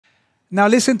Now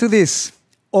listen to this.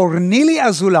 Ornili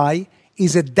Azulay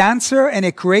is a dancer and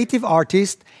a creative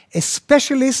artist, a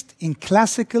specialist in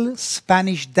classical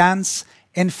Spanish dance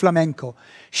and flamenco.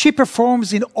 She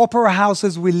performs in opera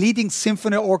houses with leading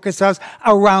symphony orchestras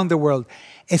around the world.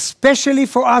 Especially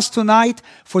for us tonight,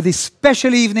 for this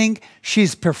special evening,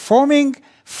 she's performing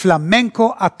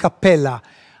Flamenco A Cappella.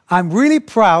 I'm really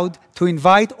proud to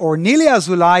invite Ornili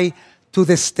Azulay to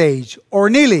the stage.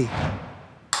 Ornili.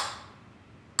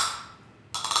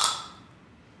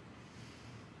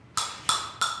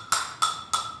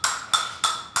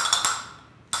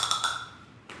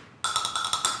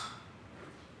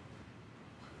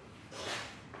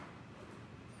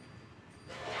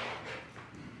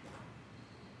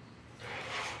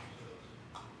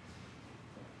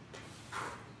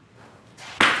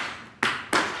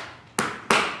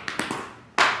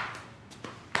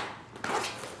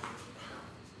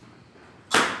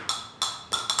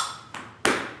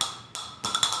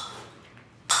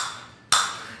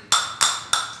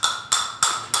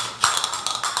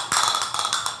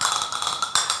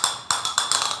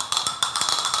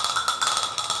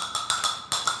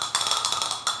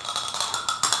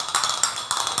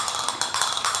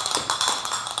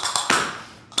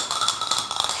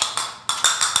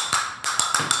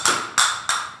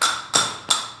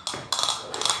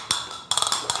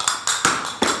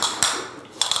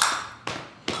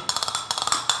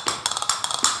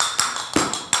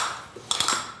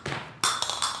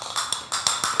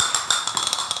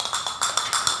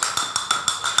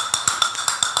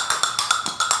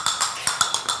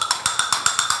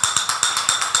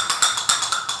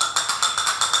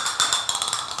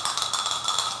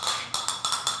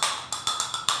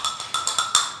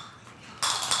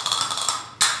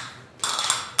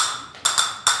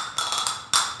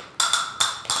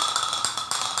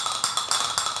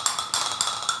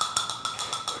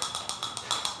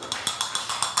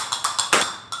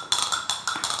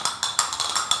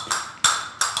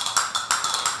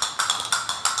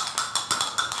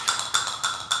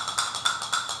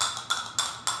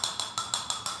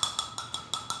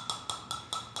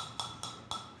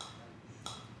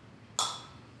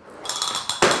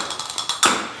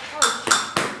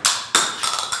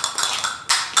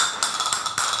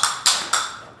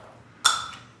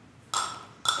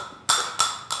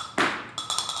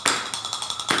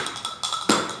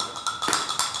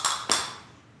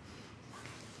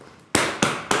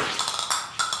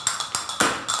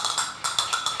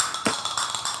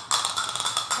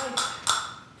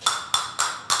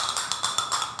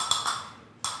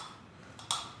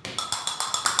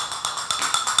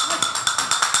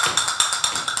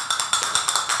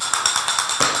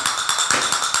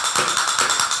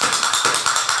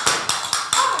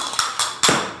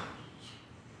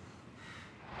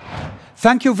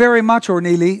 Thank you very much,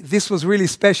 Ornili. This was really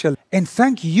special. And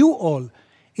thank you all.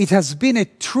 It has been a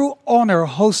true honor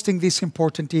hosting this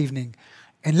important evening.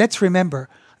 And let's remember,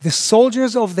 the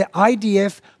soldiers of the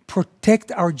IDF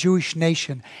protect our Jewish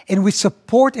nation, and we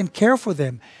support and care for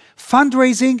them.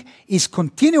 Fundraising is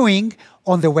continuing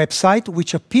on the website,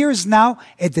 which appears now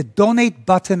at the donate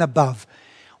button above.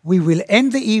 We will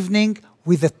end the evening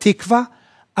with a tikva.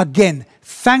 Again,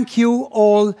 thank you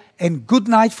all, and good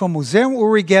night from Museum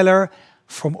Uri Geller,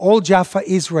 from Old Jaffa,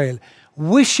 Israel.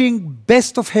 Wishing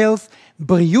best of health,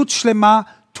 briyut shlema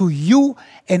to you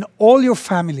and all your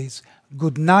families.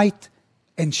 Good night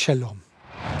and shalom.